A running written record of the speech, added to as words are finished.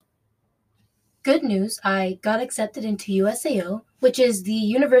Good news, I got accepted into USAO, which is the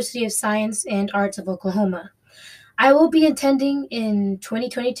University of Science and Arts of Oklahoma. I will be attending in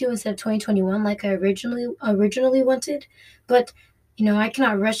 2022 instead of 2021 like I originally wanted, but I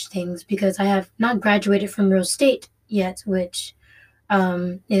cannot rush things because I have not graduated from Rose State yet, which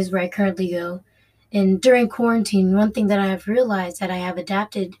is where I currently go. And during quarantine, one thing that I have realized that I have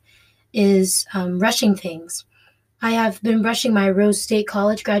adapted is rushing things. I have been rushing my Rose State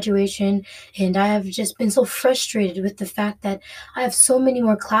College graduation, and I have just been so frustrated with the fact that I have so many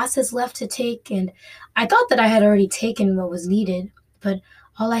more classes left to take. And I thought that I had already taken what was needed, but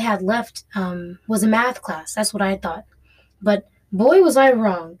all I had left was a math class. That's what I thought. But boy, was I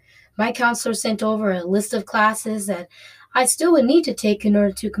wrong. My counselor sent over a list of classes that I still would need to take in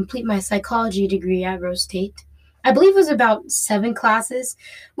order to complete my psychology degree at Rose State. I believe it was about 7 classes,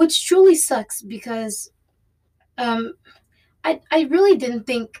 which truly sucks because um, I really didn't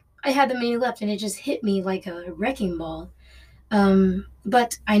think I had that many left, and it just hit me like a wrecking ball.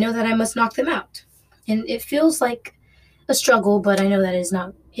 But I know that I must knock them out, and it feels like a struggle. But I know that it is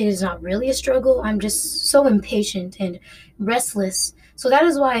not. It is not really a struggle. I'm just so impatient and restless. So that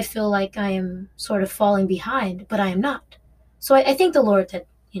is why I feel like I am sort of falling behind, but I am not. So I thank the Lord that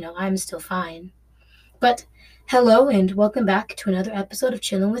I'm still fine. But hello and welcome back to another episode of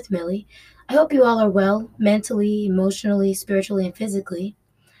Chillin' with Millie. I hope you all are well, mentally, emotionally, spiritually, and physically.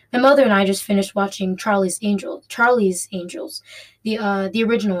 My mother and I just finished watching Charlie's Angels, the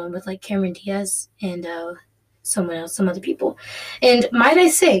original one with like Cameron Diaz and someone else, some other people. And might I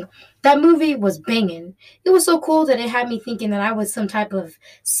say, that movie was banging. It was so cool that it had me thinking that I was some type of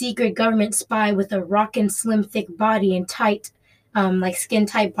secret government spy with a rockin' slim thick body and tight, like skin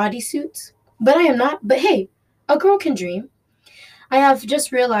tight bodysuits. But I am not. But hey, a girl can dream. I have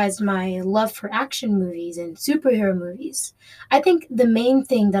just realized my love for action movies and superhero movies. I think the main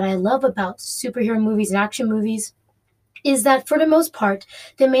thing that I love about superhero movies and action movies is that for the most part,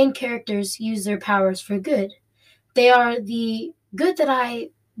 the main characters use their powers for good. They are the good that I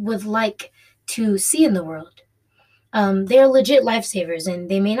would like to see in the world. They are legit lifesavers, and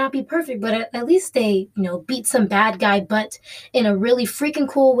they may not be perfect, but at least they, beat some bad guy butt in a really freaking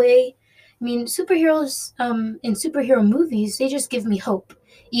cool way. I mean, superheroes in superhero movies, they just give me hope,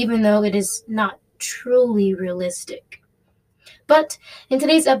 even though it is not truly realistic. But in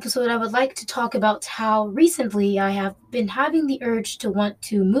today's episode, I would like to talk about how recently I have been having the urge to want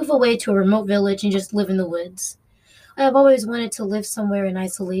to move away to a remote village and just live in the woods. I have always wanted to live somewhere in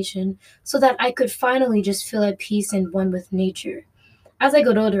isolation so that I could finally just feel at peace and one with nature. As I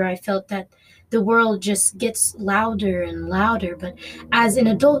got older, I felt that the world just gets louder and louder, but as an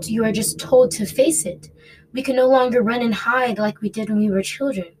adult, you are just told to face it. We can no longer run and hide like we did when we were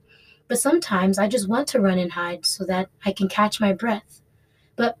children. But sometimes I just want to run and hide so that I can catch my breath.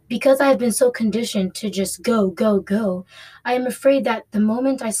 But because I have been so conditioned to just go, go, go, I am afraid that the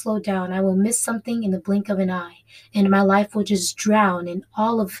moment I slow down, I will miss something in the blink of an eye, and my life will just drown in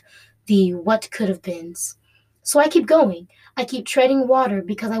all of the what could have beens. So I keep going. I keep treading water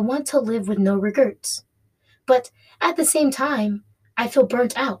because I want to live with no regrets. But at the same time, I feel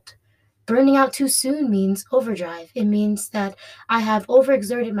burnt out. Burning out too soon means overdrive. It means that I have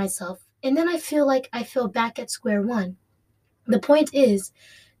overexerted myself, and then I feel like I feel back at square one. The point is,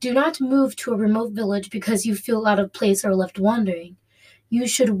 do not move to a remote village because you feel out of place or left wandering. You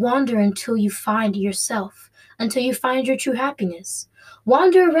should wander until you find yourself, until you find your true happiness.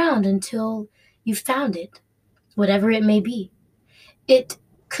 Wander around until you found it, whatever it may be. It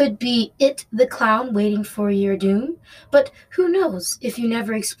could be it the clown waiting for your doom, but who knows if you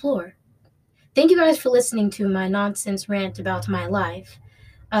never explore. Thank you guys for listening to my nonsense rant about my life.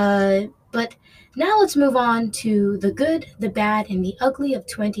 But now let's move on to the good, the bad, and the ugly of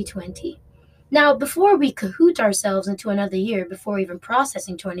 2020. Now, before we cahoot ourselves into another year, before even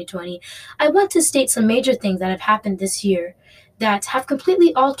processing 2020, I want to state some major things that have happened this year that have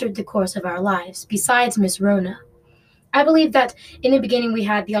completely altered the course of our lives, besides Miss Rona. I believe that in the beginning we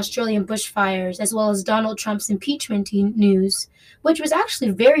had the Australian bushfires as well as Donald Trump's impeachment news, which was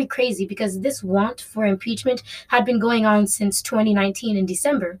actually very crazy because this want for impeachment had been going on since 2019 in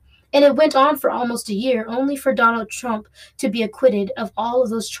December. And it went on for almost a year, only for Donald Trump to be acquitted of all of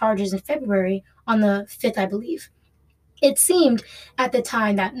those charges in February on the 5th, I believe. It seemed at the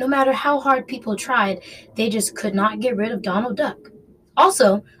time that no matter how hard people tried, they just could not get rid of Donald Duck.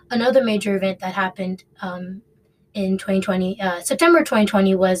 Also, another major event that happened in 2020, September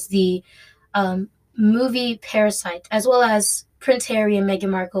 2020, was the um, movie Parasite, as well as Prince Harry and Meghan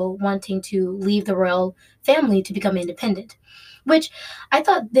Markle wanting to leave the royal family to become independent, which I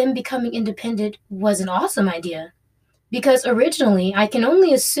thought them becoming independent was an awesome idea because originally I can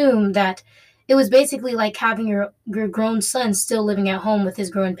only assume that It was basically like having your grown son still living at home with his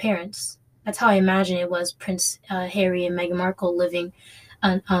grown parents. That's how I imagine it was Prince Harry and Meghan Markle living,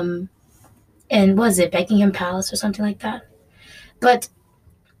 and was it Buckingham Palace or something like that? But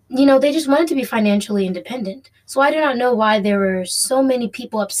they just wanted to be financially independent. So I do not know why there were so many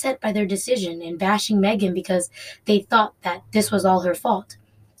people upset by their decision and bashing Meghan because they thought that this was all her fault.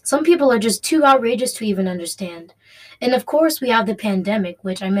 Some people are just too outrageous to even understand. And of course, we have the pandemic,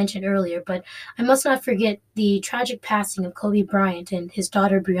 which I mentioned earlier, but I must not forget the tragic passing of Kobe Bryant and his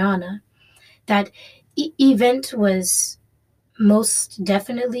daughter Brianna. That event was most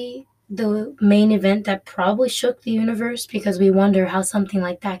definitely the main event that probably shook the universe because we wonder how something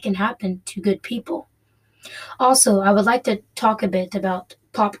like that can happen to good people. Also, I would like to talk a bit about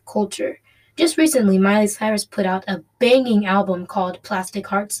pop culture. Just recently, Miley Cyrus put out a banging album called Plastic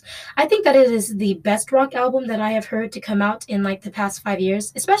Hearts. I think that it is the best rock album that I have heard to come out in like the past 5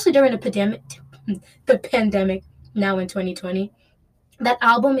 years, especially during the pandemic now in 2020. That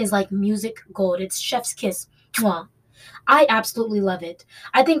album is like music gold. It's chef's kiss. Mwah. I absolutely love it.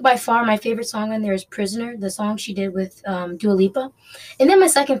 I think by far my favorite song on there is Prisoner, the song she did with Dua Lipa. And then my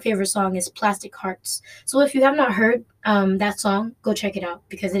second favorite song is Plastic Hearts. So if you have not heard that song, go check it out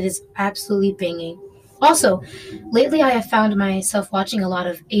because it is absolutely banging. Also, lately I have found myself watching a lot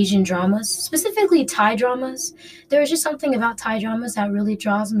of Asian dramas, specifically Thai dramas. There is just something about Thai dramas that really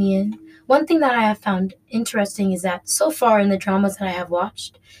draws me in. One thing that I have found interesting is that so far in the dramas that I have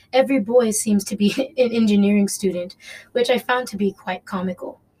watched, every boy seems to be an engineering student, which I found to be quite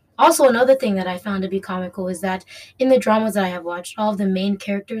comical. Also, another thing that I found to be comical is that in the dramas that I have watched, all of the main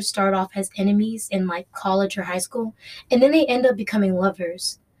characters start off as enemies in like college or high school, and then they end up becoming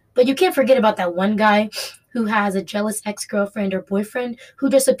lovers. But you can't forget about that one guy who has a jealous ex girlfriend or boyfriend who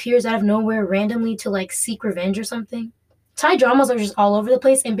just appears out of nowhere randomly to like seek revenge or something. Thai dramas are just all over the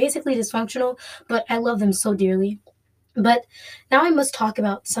place and basically dysfunctional, but I love them so dearly. But now I must talk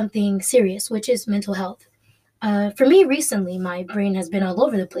about something serious, which is mental health. For me, recently, my brain has been all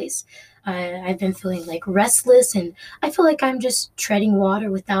over the place. I've been feeling like restless, and I feel like I'm just treading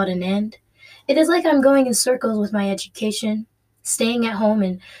water without an end. It is like I'm going in circles with my education, staying at home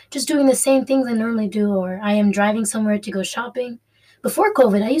and just doing the same things I normally do, or I am driving somewhere to go shopping. Before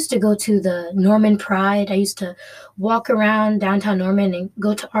COVID, I used to go to the Norman Pride. I used to walk around downtown Norman and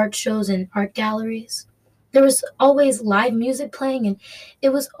go to art shows and art galleries. There was always live music playing, and it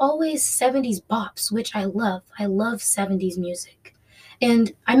was always 70s bops, which I love. I love 70s music.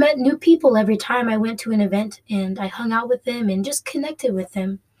 And I met new people every time I went to an event, and I hung out with them and just connected with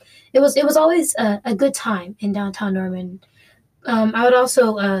them. It was always a good time in downtown Norman. I would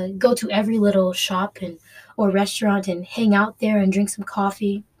also go to every little shop and or restaurant and hang out there and drink some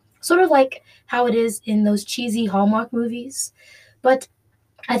coffee, sort of like how it is in those cheesy Hallmark movies. But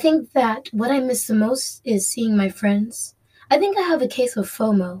I think that what I miss the most is seeing my friends. I think I have a case of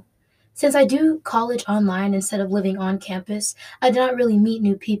FOMO. Since I do college online instead of living on campus, I do not really meet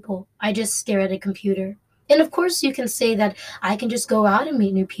new people. I just stare at a computer. And of course, you can say that I can just go out and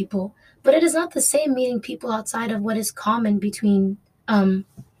meet new people, but it is not the same meeting people um, outside of what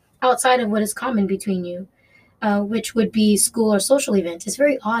is common between you, which would be school or social events. It's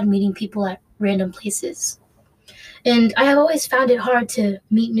very odd meeting people at random places. And I have always found it hard to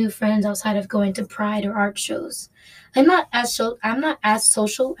meet new friends outside of going to Pride or art shows. I'm not as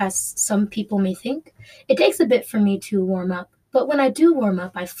social as some people may think. It takes a bit for me to warm up, but when I do warm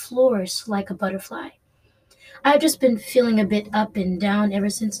up, I flourish like a butterfly. I've just been feeling a bit up and down ever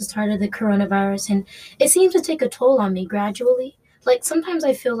since the start of the coronavirus, and it seems to take a toll on me gradually. Like sometimes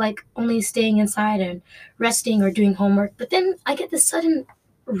I feel like only staying inside and resting or doing homework, but then I get this sudden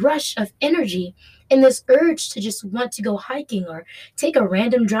rush of energy and this urge to just want to go hiking or take a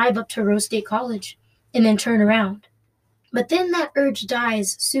random drive up to Rose State College and then turn around. But then that urge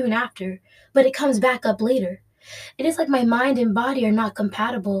dies soon after, but it comes back up later. It is like my mind and body are not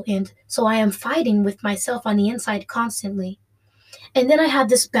compatible, and so I am fighting with myself on the inside constantly. And then I have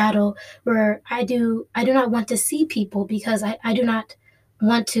this battle where I do not want to see people because I do not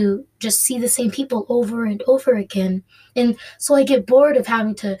want to just see the same people over and over again. And so I get bored of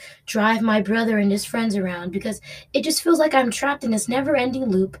having to drive my brother and his friends around because it just feels like I'm trapped in this never ending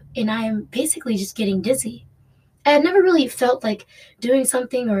loop and I am basically just getting dizzy. I had never really felt like doing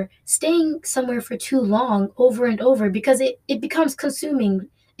something or staying somewhere for too long over and over because it becomes consuming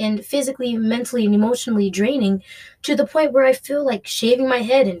and physically, mentally, and emotionally draining to the point where I feel like shaving my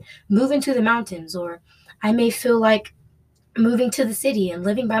head and moving to the mountains, or I may feel like moving to the city and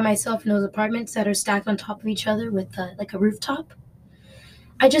living by myself in those apartments that are stacked on top of each other with like a rooftop.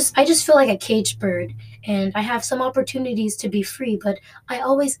 I just feel like a caged bird, and I have some opportunities to be free, but I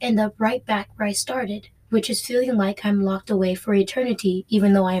always end up right back where I started, which is feeling like I'm locked away for eternity,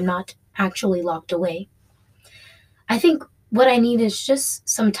 even though I am not actually locked away. I think what I need is just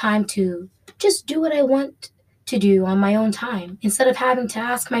some time to just do what I want to do on my own time instead of having to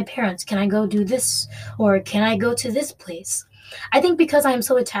ask my parents, can I go do this or can I go to this place? I think because I'm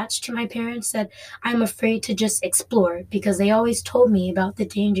so attached to my parents that I'm afraid to just explore because they always told me about the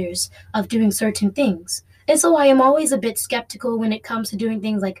dangers of doing certain things. And so I am always a bit skeptical when it comes to doing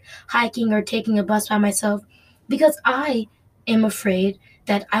things like hiking or taking a bus by myself because I am afraid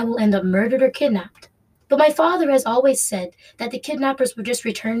that I will end up murdered or kidnapped. But my father has always said that the kidnappers would just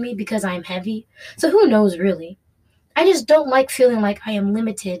return me because I am heavy, so who knows really? I just don't like feeling like I am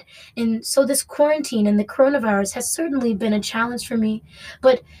limited, and so this quarantine and the coronavirus has certainly been a challenge for me,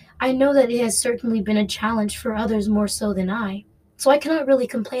 but I know that it has certainly been a challenge for others more so than I. So I cannot really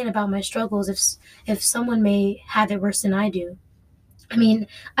complain about my struggles if someone may have it worse than I do. I mean,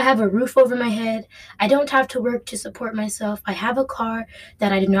 I have a roof over my head. I don't have to work to support myself. I have a car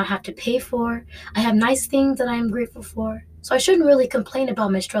that I do not have to pay for. I have nice things that I am grateful for. So I shouldn't really complain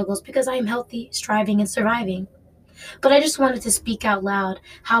about my struggles because I am healthy, striving, and surviving. But I just wanted to speak out loud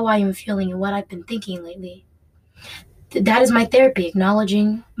how I am feeling and what I've been thinking lately. That is my therapy,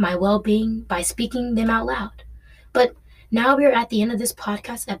 acknowledging my well being by speaking them out loud. But now we are at the end of this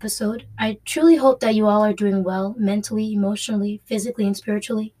podcast episode. I truly hope that you all are doing well mentally, emotionally, physically, and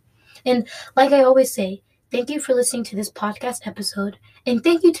spiritually. And like I always say, thank you for listening to this podcast episode, and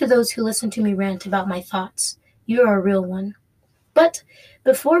thank you to those who listen to me rant about my thoughts. You are a real one. But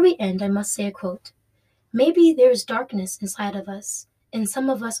before we end, I must say a quote. Maybe there is darkness inside of us, and some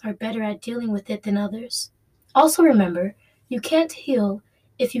of us are better at dealing with it than others. Also remember, you can't heal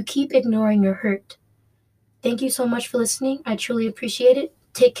if you keep ignoring your hurt. Thank you so much for listening. I truly appreciate it.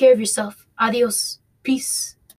 Take care of yourself. Adios. Peace.